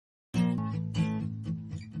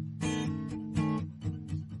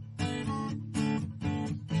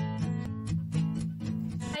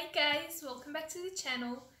guys, welcome back to the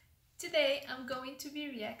channel. Today I'm going to be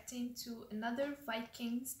reacting to another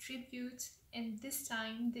Vikings tribute, and this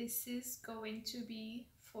time this is going to be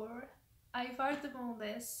for Ivar the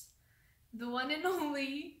Boneless, the one and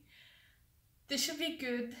only. This should be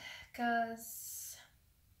good, cause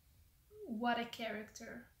what a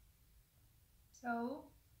character. So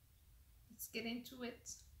let's get into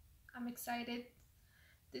it. I'm excited.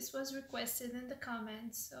 This was requested in the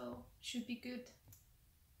comments, so should be good.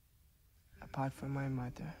 Apart from my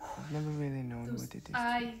mother, I've never really known Those what it is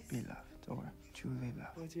eyes. to be loved or truly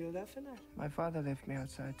loved. What are you laughing at? My father left me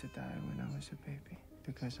outside to die when I was a baby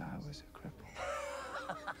because I was a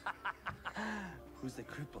cripple. Who's the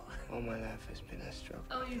cripple? All my life has been a struggle.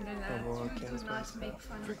 Oh, you know The war that. You against do not myself. make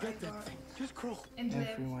fun of Forget Ivar. that thing. Just crawl. And live.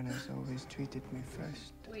 Everyone has always treated me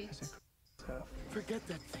first Wait. as a cripple. Forget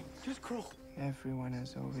that thing. Just crawl. Everyone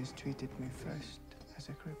has always treated me first as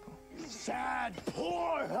a cripple. Sad,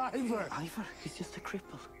 poor Ivar. Ivar? He's just a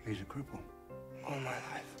cripple. He's a cripple. All my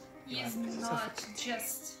life, He is not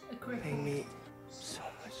just a paying cripple. me so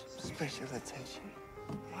much special attention.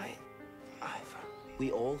 My Ivar.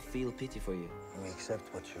 We all feel pity for you. We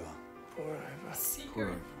accept what you are. Poor Ivar.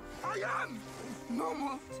 Seeker. I am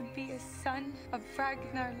normal. To be a son of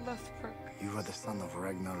Ragnar Lothbrok You are the son of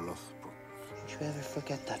Ragnar Lothbrok. Don't you ever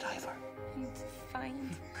forget that, Ivar. and to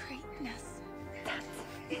find greatness.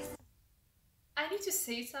 I need to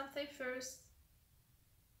say something first.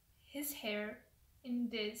 His hair in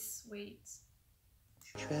this, wait,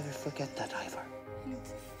 Don't you ever forget that, Ivar. And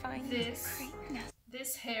to find This. greatness.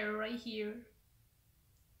 this hair right here,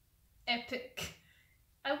 epic.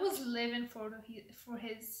 I was living for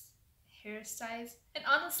his hairstyles, and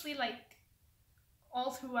honestly, like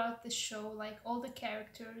all throughout the show, like all the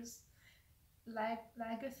characters, like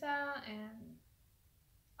Lagatha and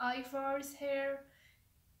Ivar's hair,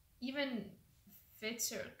 even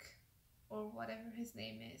Vitzerk or whatever his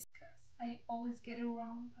name is. I always get it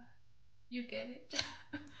wrong, but you get it.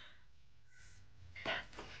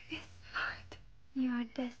 It's hard. You are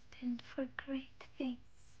destined for great things.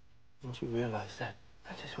 Don't you realize that?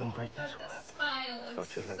 That is when greatness But will the happen. smile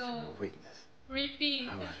Thought your is legs so were weakness. creepy.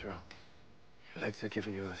 I was wrong. Your legs are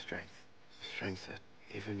giving you the strength. Strength that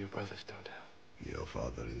even your brothers don't have. Your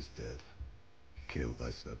father is dead, killed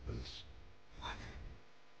by serpents.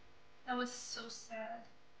 That was so sad.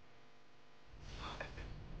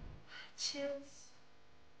 Chills.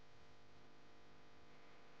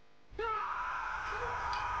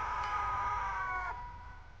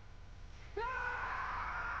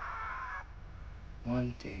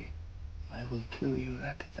 One day, I will kill you,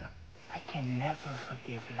 Lagatha. I can never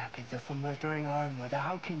forgive Lagatha for murdering our mother.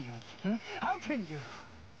 How can you? How can you?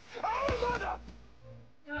 Our mother!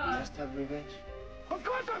 You must have revenge. Of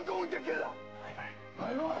course I'm going to kill her.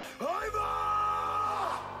 Ivar.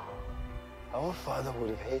 Ivar! Our father would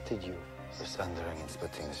have hated you for slandering and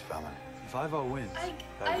splitting his family. If Ivar wins,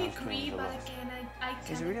 I agree, but again, I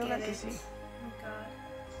His kind real of get legacy. it. Oh my god.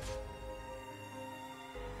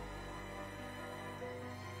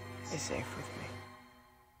 Is safe with me.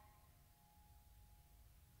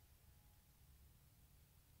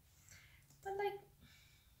 But like,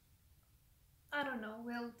 I don't know,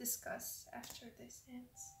 we'll discuss after this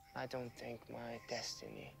ends. I don't think my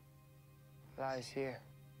destiny lies here.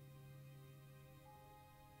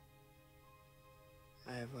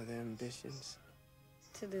 I have other ambitions.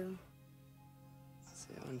 To do. It's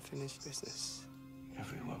an unfinished business.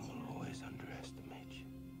 Everyone will always underestimate you.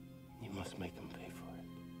 You must make them pay for it.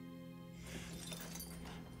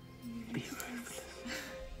 Be ruthless.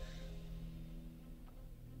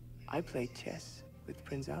 I played chess with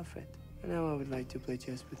Prince Alfred, and now I would like to play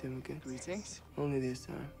chess with him again. Greetings. Only this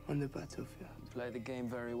time, on the battlefield. You play the game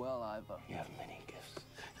very well, Ivar. You have many gifts.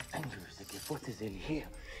 Anger is a gift. What is in here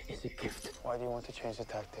is a gift. Why do you want to change the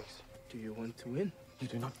tactics? Do you want to win? You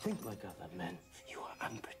do not think like other men. You are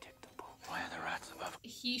unpredictable. Why are the rats above?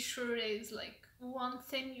 He sure is. Like, one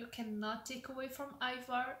thing you cannot take away from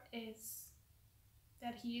Ivar is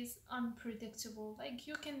that he is unpredictable. Like,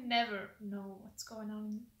 you can never know what's going on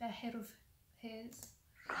in the head of his.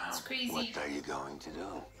 It's crazy. What are you going to do?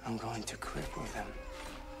 I'm going to cripple them.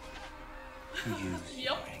 Use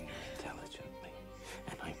your Yup. anger intelligently.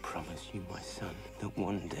 And I promise you, my son, that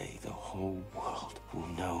one day the whole world will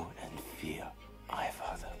know and fear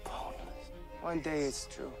Ivar the Boneless. One day it's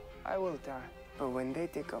true. I will die. But when they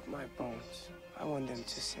dig up my bones, I want them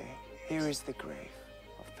to say, here is the grave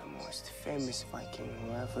of the most famous Viking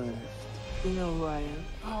who ever lived. You know who I am?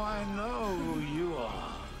 Oh, I know who you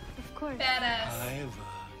are. Of course. Badass.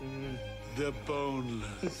 Ivar, the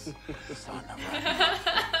Boneless. Son of Ragnar.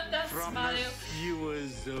 That From smile. the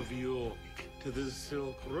fewers of York. to the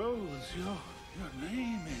Silk Rose. Your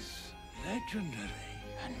name is legendary.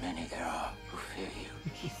 And many there are who fear you.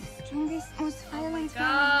 Strongest, most violent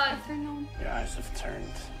God. man ever known. Your eyes have turned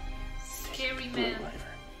Scary blue, man. Ivar.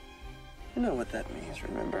 You know what that means,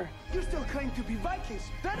 remember? You still claim to be Vikings,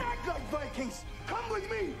 then act like Vikings! Come with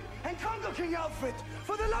me and conquer King Alfred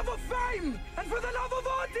for the love of fame and for the love of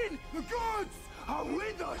Odin! The gods are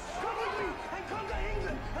with us! Come with me and conquer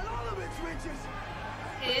England and all of its riches!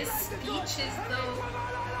 His speeches, though.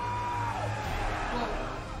 Whoa.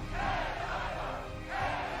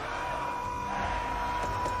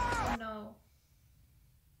 Oh no.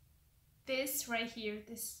 This right here,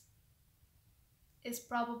 this is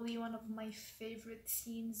probably one of my favorite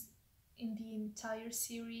scenes in the entire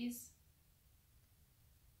series.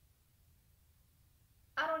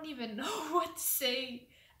 I don't even know what to say.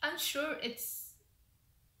 I'm sure it's...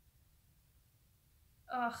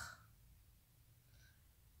 Ugh.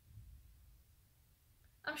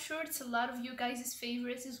 I'm sure it's a lot of you guys'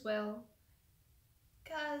 favorites as well.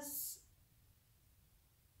 Cause...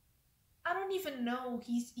 I don't even know.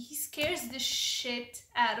 He scares the shit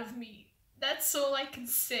out of me. That's all I can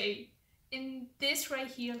say. In this right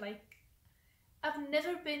here, like, I've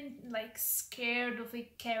never been, like, scared of a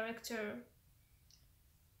character.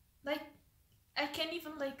 Like, I can't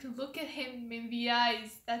even, like, look at him in the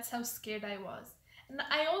eyes. That's how scared I was. And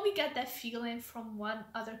I only got that feeling from one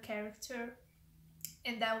other character.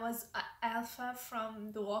 And that was Alpha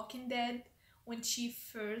from The Walking Dead. When we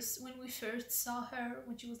first saw her,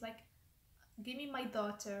 when she was like, give me my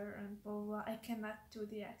daughter, and blah, blah, blah. I cannot do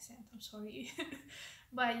the accent, I'm sorry.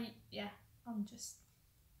 But yeah, I'm just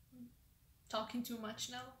talking too much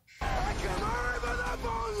now. I come over the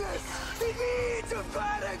Boneless! Die Wiete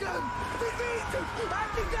verdigen! Die Wiete!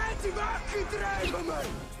 Heb die ganze Macht getrieben, man!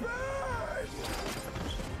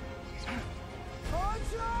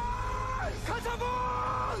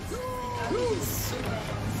 Katapult!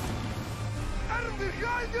 And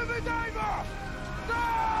behind you with Ivar!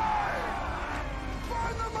 Die!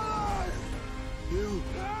 Find them alive! You,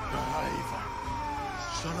 Ivar,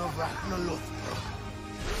 son of Ragnar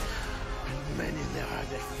and many there are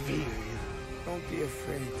that fear you. Don't be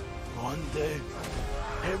afraid. One day,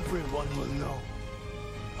 everyone will know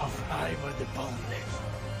of Ivar the Boneless.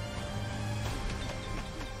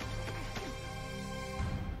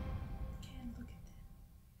 Can't look at that.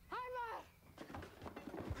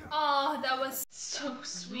 Oh, that was so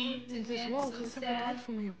sweet. This And world so has never sad. done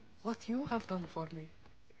for me what you have done for me.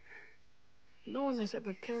 No one has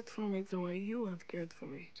ever cared for me the way you have cared for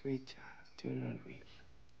me. Sweet child, do not weep.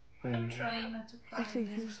 I'm trying not to cry. I think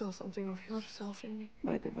you saw something of yourself in me.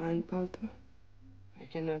 My divine Pater, I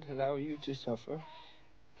cannot allow you to suffer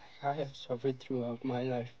like I have suffered throughout my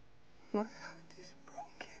life. My heart is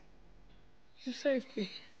broken. You saved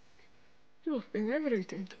me. You have been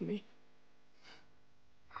everything to me.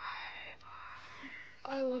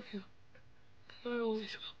 I love you. I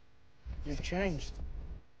always will. You've changed.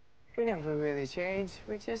 We never really changed.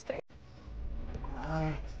 We just...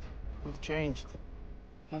 we've changed.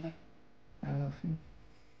 Mother, I love you.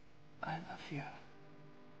 I love you.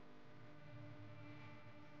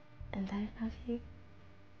 And I love you.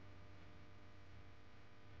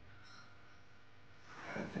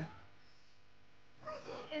 Brother.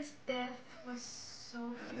 His death was so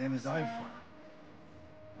My name is sad. Ivar.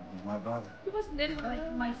 He's my brother. He was literally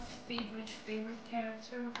like my favorite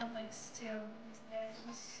character, but like still, his death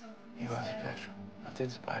was so He was sad. special. Not in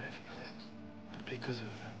spite of you, but because of him.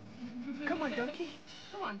 Come on, donkey.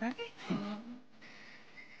 Come on, donkey.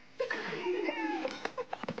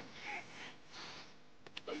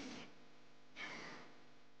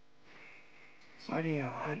 Why do you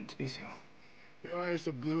want to be so? Your eyes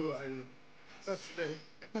are blue, Ivar. That's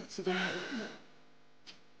the name.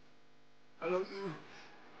 I love you.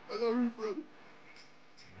 I love you, brother.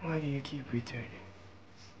 Why do you keep returning?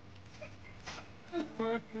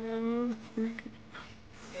 Well,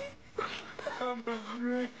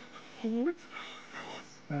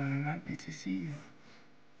 I'm happy to see you.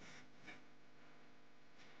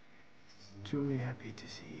 Truly happy to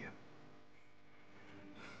see you.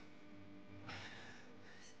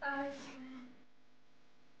 I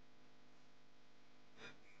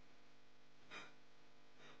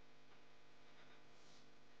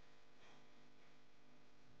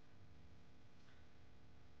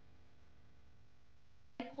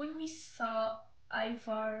like when we saw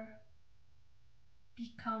Ivar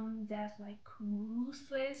become that like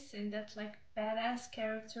ruthless and that like badass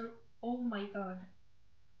character, oh my god.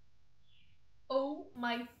 Oh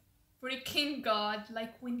my freaking god,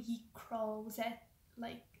 like when he crawls at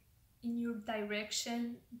like in your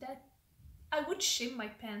direction, that I would shit my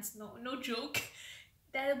pants. No, no joke.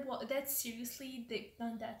 That seriously, they've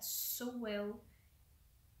done that so well.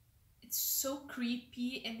 It's so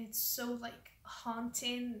creepy and it's so like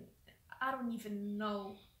haunting. I don't even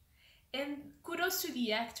know. And kudos to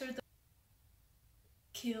the actor that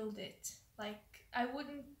killed it. Like, I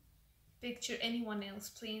wouldn't picture anyone else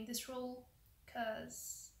playing this role,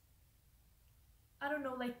 because I don't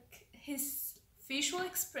know, like his facial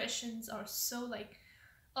expressions are so like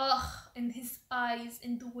ugh, and his eyes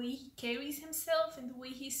and the way he carries himself and the way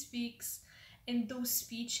he speaks and those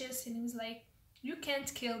speeches, and he's like, you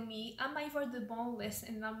can't kill me, I'm Ivar the Boneless,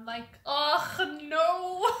 and I'm like, oh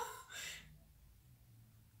no.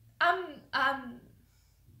 I'm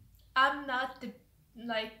I'm not the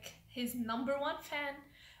like his #1 fan,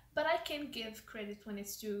 but I can give credit when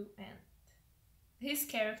it's due, and his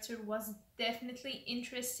character was definitely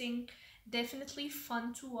interesting, definitely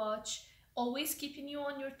fun to watch, always keeping you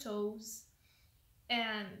on your toes,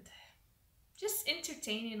 and just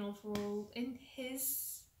entertaining overall. And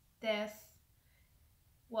his death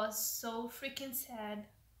was so freaking sad,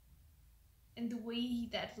 and the way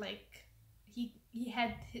that like he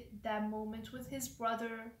had that moment with his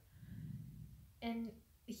brother, and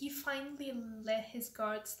he finally let his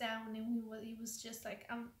guards down, and he was just like,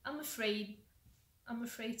 I'm afraid, I'm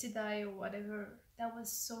afraid to die or whatever. That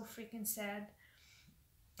was so freaking sad.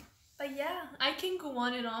 But yeah, I can go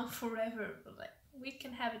on and on forever, but like we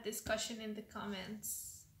can have a discussion in the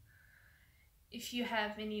comments if you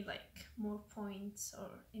have any like more points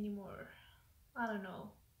or any more, I don't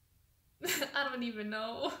know. I don't even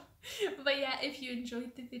know. But yeah, if you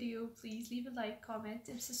enjoyed the video, please leave a like, comment,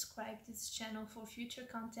 and subscribe to this channel for future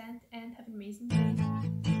content, and have an amazing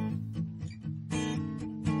day.